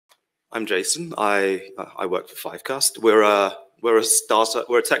I'm Jason. I work for Fivecast. We're a startup.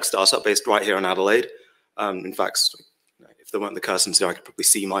 We're a tech startup based right here in Adelaide. In fact, if there weren't the curtains here, I could probably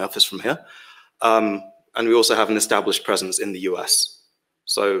see my office from here. And we also have an established presence in the US.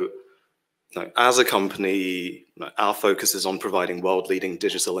 So, as a company, our focus is on providing world-leading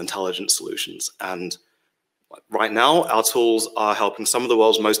digital intelligence solutions. And right now, our tools are helping some of the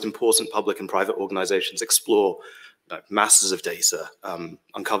world's most important public and private organizations explore masses of data,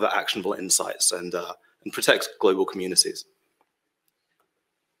 uncover actionable insights, and protect global communities.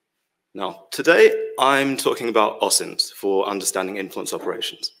 Now, today I'm talking about OSINT for understanding influence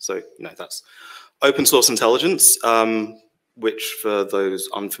operations. So, that's open source intelligence, which for those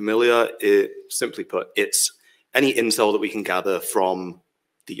unfamiliar, simply put, it's any intel that we can gather from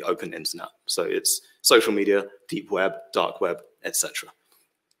the open internet. So it's social media, deep web, dark web, etc.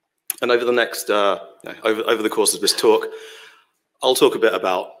 And over the next, over the course of this talk, I'll talk a bit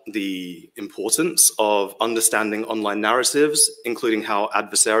about the importance of understanding online narratives, including how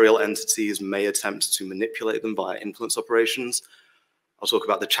adversarial entities may attempt to manipulate them via influence operations. I'll talk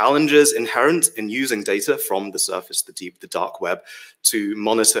about the challenges inherent in using data from the surface, the deep, the dark web to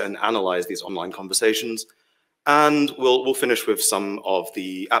monitor and analyze these online conversations. And we'll finish with some of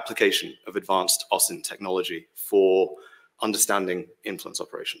the application of advanced OSINT technology for understanding influence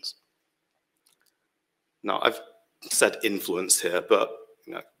operations. Now, I've said influence here, but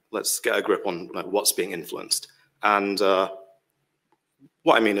let's get a grip on what's being influenced. And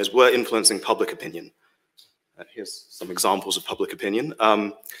what I mean is we're influencing public opinion. Here's some examples of public opinion.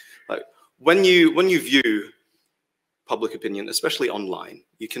 When you view public opinion, especially online,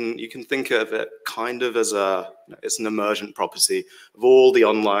 you can think of it kind of as it's an emergent property of all the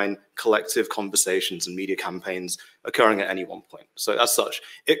online collective conversations and media campaigns occurring at any one point. So as such,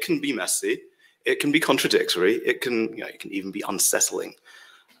 it can be messy. It can be contradictory. It can even be unsettling.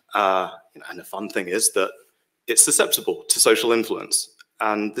 And the fun thing is that it's susceptible to social influence.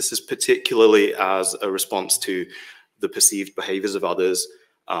 And this is particularly as a response to the perceived behaviors of others,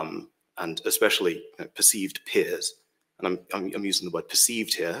 and especially perceived peers. And I'm using the word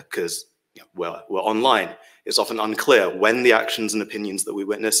perceived here because we're online. It's often unclear when the actions and opinions that we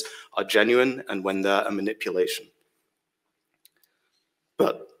witness are genuine and when they're a manipulation.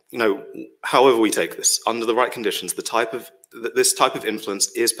 But however we take this, under the right conditions, this type of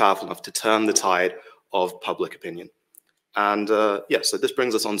influence is powerful enough to turn the tide of public opinion. And so this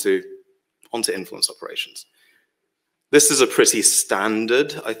brings us onto influence operations. This is a pretty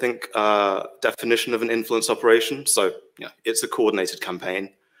standard, I think, definition of an influence operation. So it's a coordinated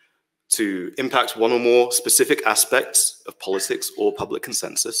campaign to impact one or more specific aspects of politics or public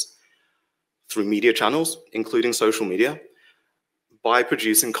consensus through media channels, including social media, by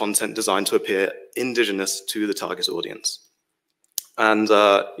producing content designed to appear indigenous to the target audience. And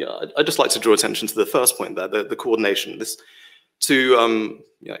I'd just like to draw attention to the first point there, the coordination. This, in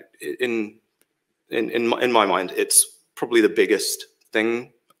my mind, it's probably the biggest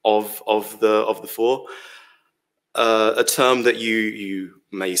thing of the four. A term that you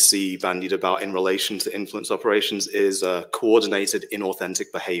may see bandied about in relation to influence operations is coordinated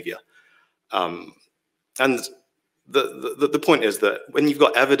inauthentic behavior. And the point is that when you've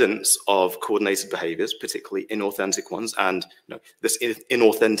got evidence of coordinated behaviors, particularly inauthentic ones, and this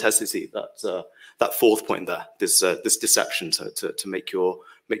inauthenticity, that fourth point there, this deception to make your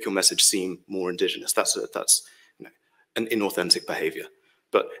message seem more indigenous, that's an inauthentic behavior.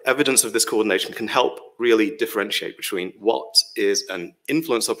 But evidence of this coordination can help really differentiate between what is an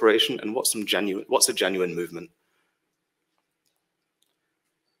influence operation and what's a genuine movement.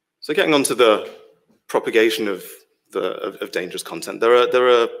 So getting onto the propagation of dangerous content, there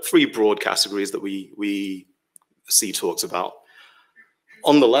are three broad categories that we see talks about.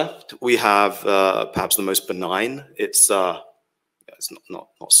 On the left, we have perhaps the most benign. It's not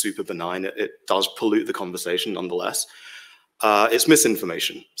super benign. It does pollute the conversation nonetheless. It's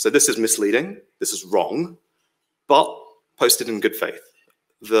misinformation. So this is misleading. This is wrong, but posted in good faith.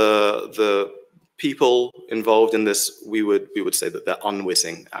 The people involved in this, we would say that they're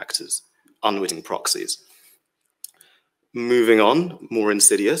unwitting actors, unwitting proxies. Moving on, more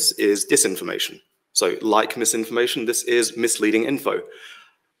insidious, is disinformation. So like misinformation, this is misleading info.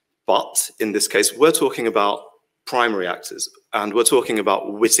 But in this case, we're talking about primary actors, and we're talking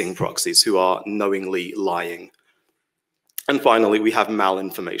about witting proxies who are knowingly lying. And finally, we have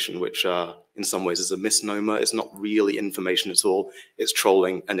malinformation, which in some ways is a misnomer. It's not really information at all. It's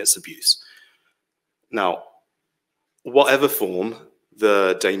trolling and it's abuse. Now, whatever form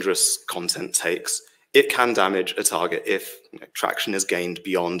the dangerous content takes, it can damage a target if traction is gained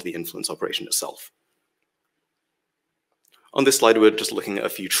beyond the influence operation itself. On this slide, we're just looking at a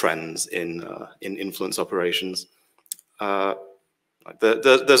few trends in influence operations.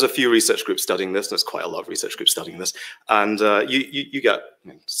 There's a few research groups studying this. There's quite a lot of research groups studying this, and you get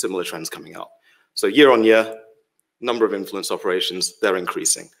similar trends coming out. So year on year, number of influence operations, they're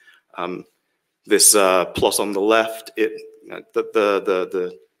increasing. This plot on the left,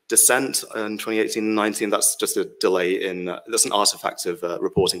 the descent in 2018 and 19, that's just a delay in, that's an artifact of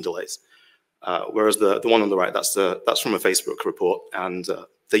reporting delays. Whereas the one on the right, that's from a Facebook report, and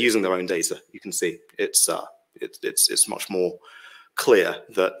they're using their own data. You can see it's much more clear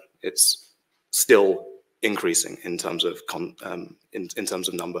that it's still increasing in terms of in terms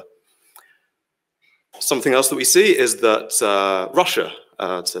of number. Something else that we see is that Russia,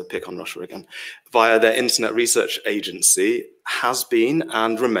 to pick on Russia again, via their Internet Research Agency, has been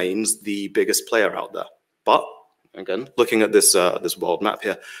and remains the biggest player out there. But again, looking at this this world map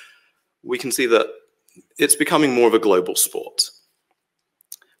here, we can see that it's becoming more of a global sport.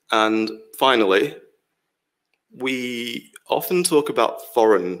 And finally, we often talk about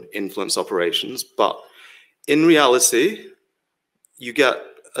foreign influence operations, but in reality, you get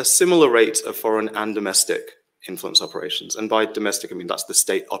a similar rate of foreign and domestic influence operations. And by domestic, I mean that's the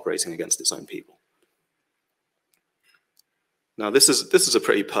state operating against its own people. Now, this is a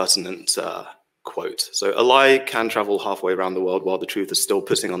pretty pertinent quote. So, a lie can travel halfway around the world while the truth is still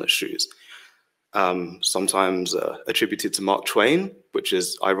putting on its shoes. Sometimes attributed to Mark Twain, which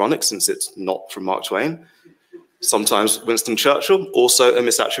is ironic since it's not from Mark Twain. Sometimes Winston Churchill, also a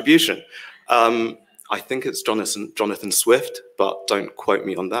misattribution. I think it's Jonathan Swift, but don't quote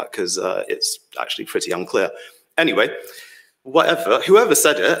me on that because it's actually pretty unclear. Anyway, whoever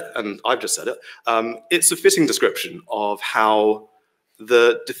said it, and I've just said it, it's a fitting description of how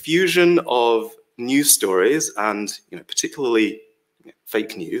the diffusion of news stories and particularly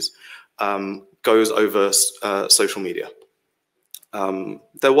fake news goes over social media.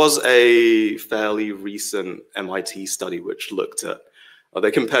 There was a fairly recent MIT study which looked at, they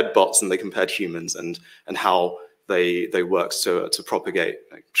compared bots and they compared humans and how they worked to propagate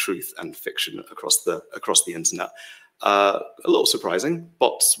truth and fiction across the internet. A little surprising.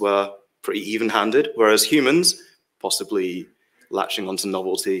 Bots were pretty even-handed, whereas humans, possibly latching onto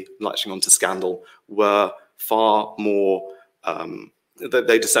novelty, latching onto scandal, were far more.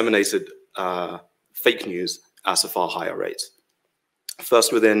 They disseminated fake news at a far higher rate.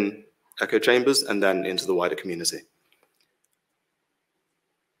 First within echo chambers and then into the wider community.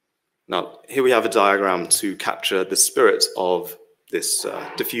 Now, here we have a diagram to capture the spirit of this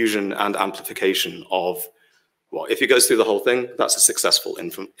diffusion and amplification of, well, if it goes through the whole thing, that's a successful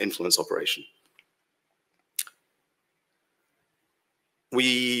influence operation.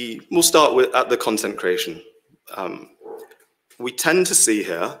 We'll start at the content creation. We tend to see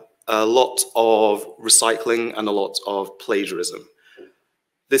here a lot of recycling and a lot of plagiarism.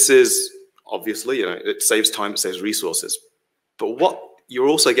 This is obviously, it saves time, it saves resources. But what you're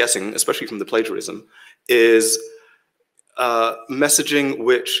also getting, especially from the plagiarism, is messaging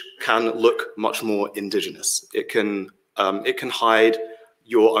which can look much more indigenous. It can hide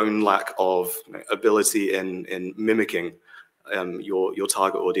your own lack of ability in mimicking your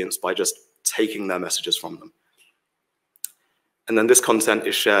target audience by just taking their messages from them. And then this content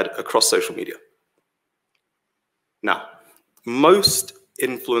is shared across social media. Now, most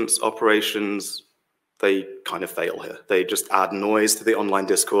influence operations, they kind of fail here. They just add noise to the online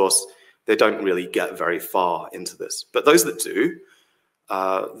discourse. They don't really get very far into this. But those that do,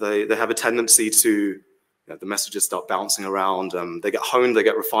 they have a tendency to, the messages start bouncing around. They get honed, they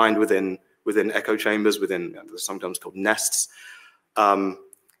get refined within echo chambers, within they're sometimes called nests,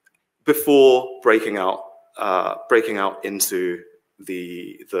 before breaking out into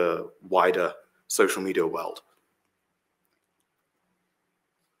the wider social media world.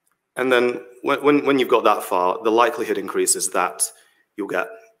 And then when you've got that far, the likelihood increases that you'll get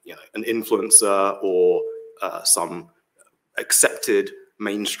an influencer or some accepted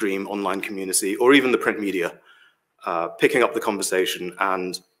mainstream online community, or even the print media, picking up the conversation.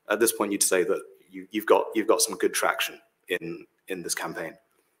 And at this point, you'd say that you've got some good traction in this campaign.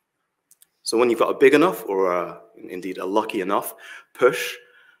 So when you've got a big enough, or indeed a lucky enough push,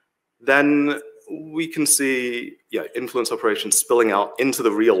 then we can see influence operations spilling out into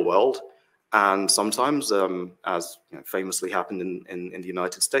the real world. And sometimes, as famously happened in the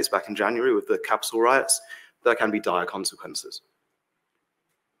United States back in January with the Capitol riots, there can be dire consequences.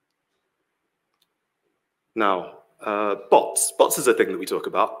 Now, bots. Bots is a thing that we talk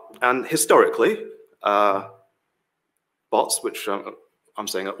about. And historically, bots, which I'm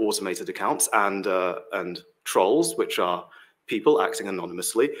saying are automated accounts, and trolls, which are people acting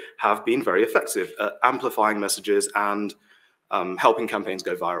anonymously, have been very effective at amplifying messages and helping campaigns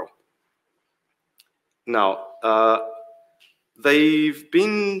go viral. Now, they've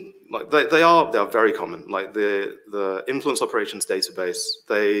been, like, they are very common. Like the influence operations database,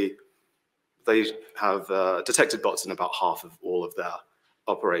 they have detected bots in about half of all of their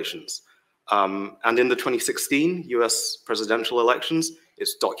operations. And in the 2016 US presidential elections,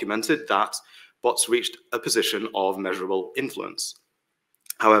 it's documented that bots reached a position of measurable influence.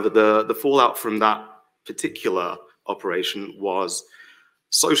 However, the fallout from that particular operation was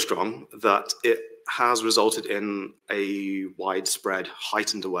so strong that it has resulted in a widespread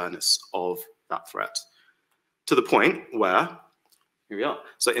heightened awareness of that threat, to the point where, here we are.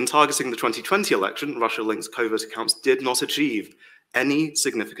 So in targeting the 2020 election, Russia-linked covert accounts did not achieve any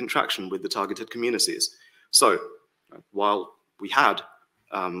significant traction with the targeted communities. So while we had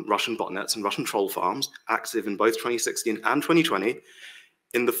Russian botnets and Russian troll farms active in both 2016 and 2020,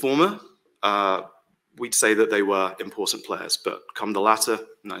 in the former, we'd say that they were important players, but come the latter,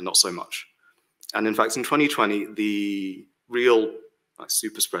 no, not so much. And in fact, in 2020, the real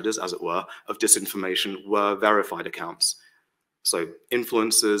super spreaders, as it were, of disinformation were verified accounts. So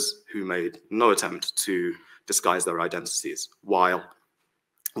influencers who made no attempt to disguise their identities, while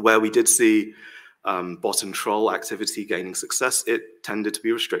where we did see bot and troll activity gaining success, it tended to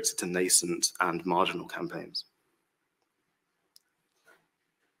be restricted to nascent and marginal campaigns.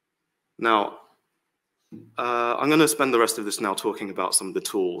 Now, I'm going to spend the rest of this now talking about some of the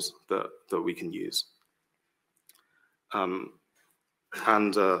tools that we can use. Yeah,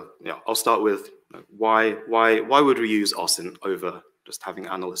 I'll start with why would we use OSINT over just having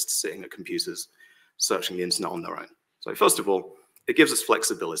analysts sitting at computers searching the internet on their own? So first of all, it gives us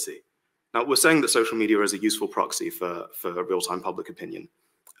flexibility. Now, we're saying that social media is a useful proxy for real-time public opinion.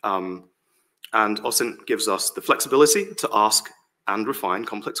 And OSINT gives us the flexibility to ask and refine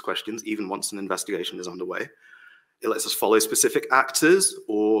complex questions even once an investigation is underway. It lets us follow specific actors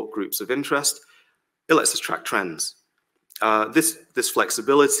or groups of interest. It lets us track trends. This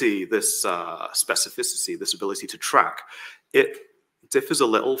flexibility, this specificity, this ability to track, it differs a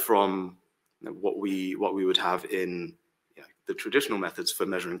little from what we would have in the traditional methods for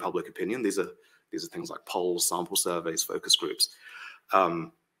measuring public opinion. These are things like polls, sample surveys, focus groups.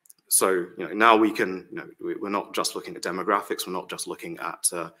 So now we can, we're not just looking at demographics, we're not just looking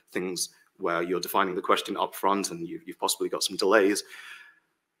at things where you're defining the question up front and you've possibly got some delays.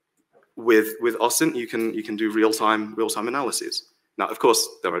 With OSINT, you can do real-time analyses. Now, of course,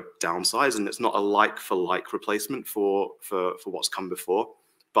 there are downsides, and it's not a like-for-like replacement for what's come before.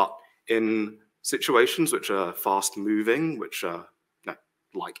 But in situations which are fast-moving, which are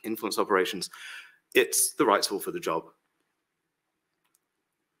like influence operations, it's the right tool for the job.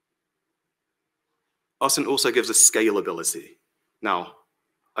 OSINT also gives us scalability. Now,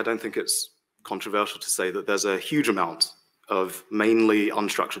 I don't think it's controversial to say that there's a huge amount of mainly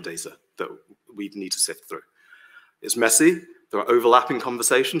unstructured data that we need to sift through. It's messy, there are overlapping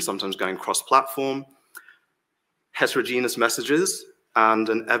conversations, sometimes going cross-platform, heterogeneous messages, and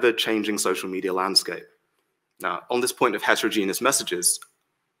an ever-changing social media landscape. Now, on this point of heterogeneous messages,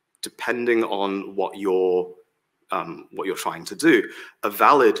 depending on what you're trying to do, a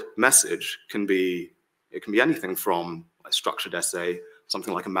valid message can be anything from a structured essay,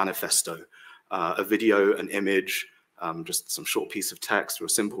 something like a manifesto, a video, an image, just some short piece of text or a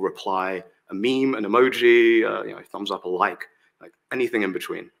simple reply, a meme, an emoji, a thumbs up, a like anything in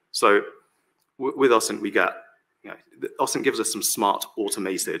between. So with OSINT, we get, OSINT gives us some smart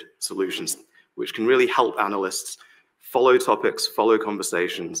automated solutions, which can really help analysts follow topics, follow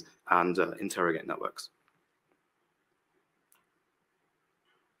conversations, and interrogate networks.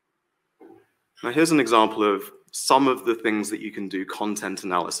 Now, here's an example of some of the things that you can do content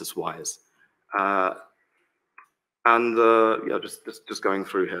analysis-wise. Yeah, just going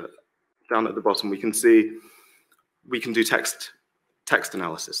through here. Down at the bottom, we can see we can do text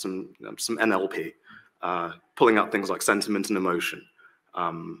analysis, some NLP, pulling out things like sentiment and emotion,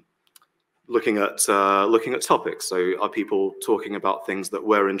 looking at topics. So are people talking about things that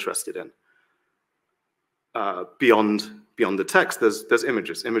we're interested in? Beyond the text, there's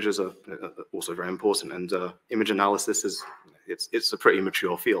images. Images are also very important, and image analysis it's a pretty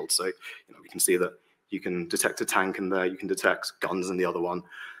mature field. So we can see that you can detect a tank in there, you can detect guns in the other one.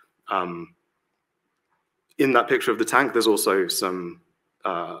 In that picture of the tank, there's also some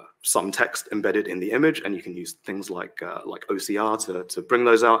text embedded in the image, and you can use things like OCR to bring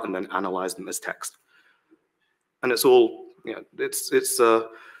those out and then analyze them as text. And it's all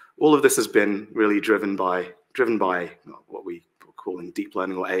all of this has been really driven by what we call in deep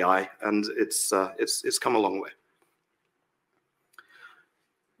learning or AI, and it's come a long way.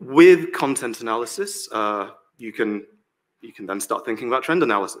 With content analysis, you can you can then start thinking about trend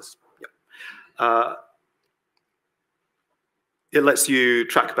analysis. Yeah. It lets you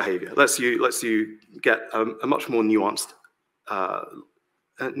track behavior, lets you get a much more nuanced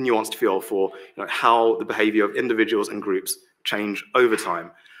feel for how the behavior of individuals and groups change over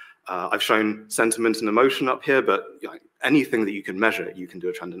time. I've shown sentiment and emotion up here, but anything that you can measure, you can do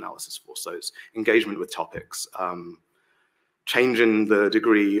a trend analysis for. So it's engagement with topics, change in the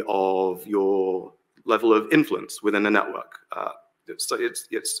degree of your level of influence within a network. So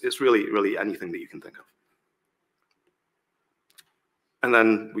it's really anything that you can think of. And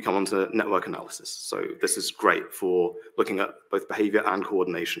then we come on to network analysis. So this is great for looking at both behavior and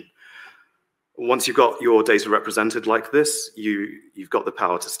coordination. Once you've got your data represented like this, you've got the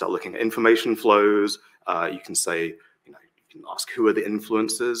power to start looking at information flows. You can say, you can ask who are the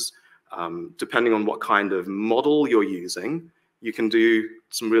influencers. Depending on what kind of model you're using, you can do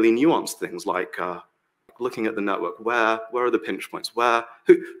some really nuanced things like looking at the network. Where are the pinch points?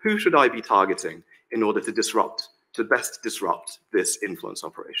 Who should I be targeting in order to best disrupt this influence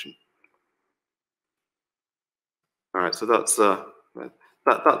operation? All right, so that's some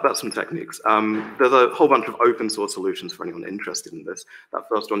techniques. There's a whole bunch of open source solutions for anyone interested in this. That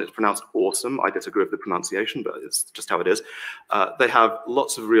first one is pronounced awesome. I disagree with the pronunciation, but it's just how it is. They have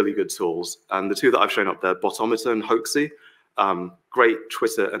lots of really good tools, and the two that I've shown up there, Botometer and Hoaxy, great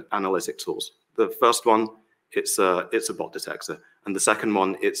Twitter analytic tools. The first one, it's a bot detector, and the second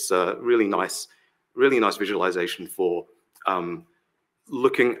one, it's a really nice visualization for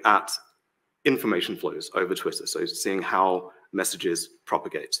looking at information flows over Twitter, so seeing how messages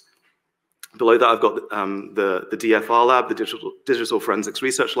propagate. Below that, I've got the DFR lab, the Digital Forensics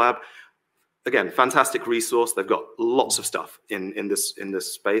Research Lab. Again, fantastic resource. They've got lots of stuff in this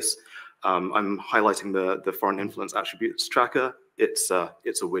space. I'm highlighting the foreign influence attributes tracker. It's a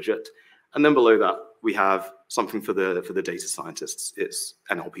widget, and then below that we have something for the data scientists. It's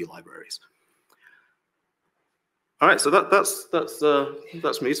NLP libraries. All right, so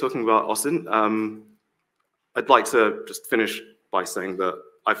that's me talking about OSINT. I'd like to just finish by saying that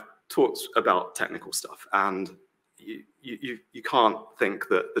I've talked about technical stuff, and you can't think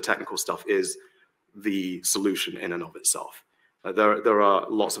that the technical stuff is the solution in and of itself. There are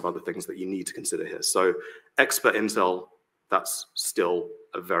lots of other things that you need to consider here. So expert intel, that's still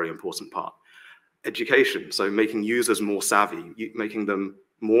a very important part. Education, so making users more savvy, making them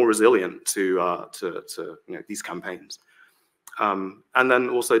more resilient to these campaigns. And then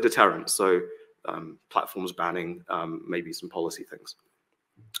also deterrence, so platforms banning, maybe some policy things.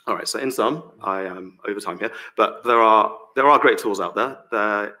 All right, so in sum, I am over time here, but there are great tools out there.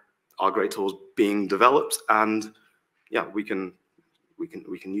 There are great tools being developed, and yeah, we can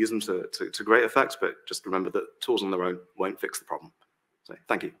use them to great effect, but just remember that tools on their own won't fix the problem. So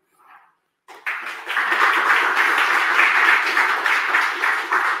thank you. Thank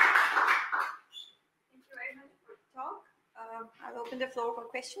you very much for the talk. I'll open the floor for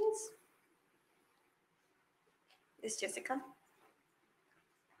questions. This is Jessica.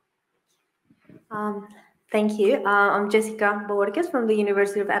 Thank you. I'm Jessica Borges from the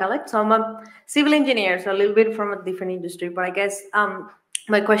University of Adelaide. So I'm a civil engineer, so a little bit from a different industry. But I guess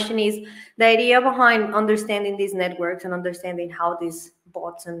my question is, the idea behind understanding these networks and understanding how these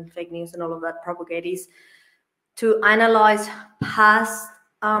bots and fake news and all of that propagate is to analyze past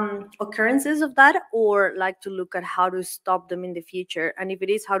occurrences of that, or like to look at how to stop them in the future. And if it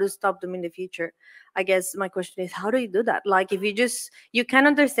is how to stop them in the future, I guess my question is, how do you do that? Like, if you can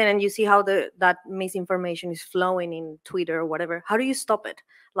understand and you see how that misinformation is flowing in Twitter or whatever, how do you stop it?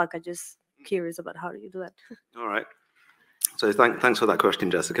 Like, I'm just curious about how do you do that? All right. So thanks for that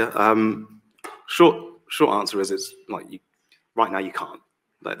question, Jessica. Short answer is, it's like right now you can't.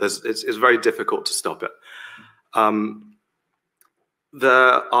 Like, it's very difficult to stop it.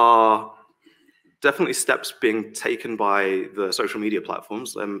 There are definitely steps being taken by the social media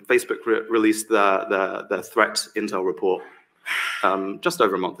platforms. Facebook released their threat intel report just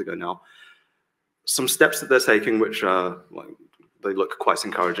over a month ago now. Some steps that they're taking, which they look quite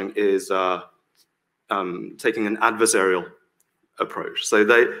encouraging, is taking an adversarial approach. So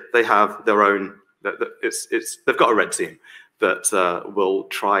they have their own. They've got a red team that will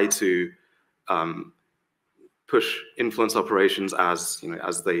try to push influence operations as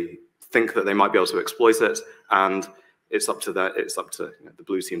they think that they might be able to exploit it, and it's up to the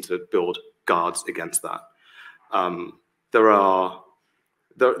blue team to build guards against that. There are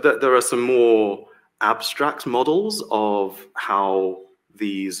some more abstract models of how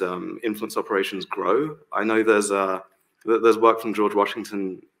these influence operations grow. I know there's work from George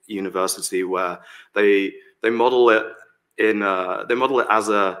Washington University where they model it as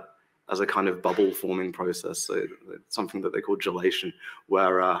a as a kind of bubble forming process. So something that they call gelation,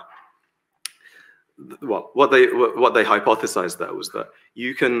 where what they hypothesized there was that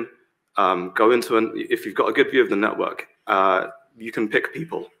you can go into if you've got a good view of the network, you can pick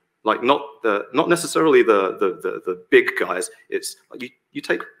people, like not necessarily the big guys. It's like you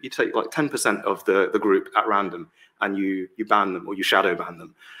take like 10% of the group at random, and you ban them or you shadow ban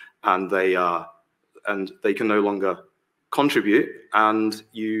them, and they can no longer contribute, and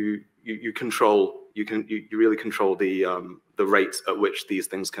you really control the rate at which these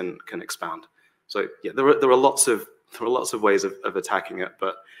things can expand. So yeah, there are lots of ways of attacking it,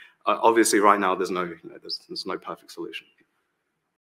 but obviously right now there's no perfect solution.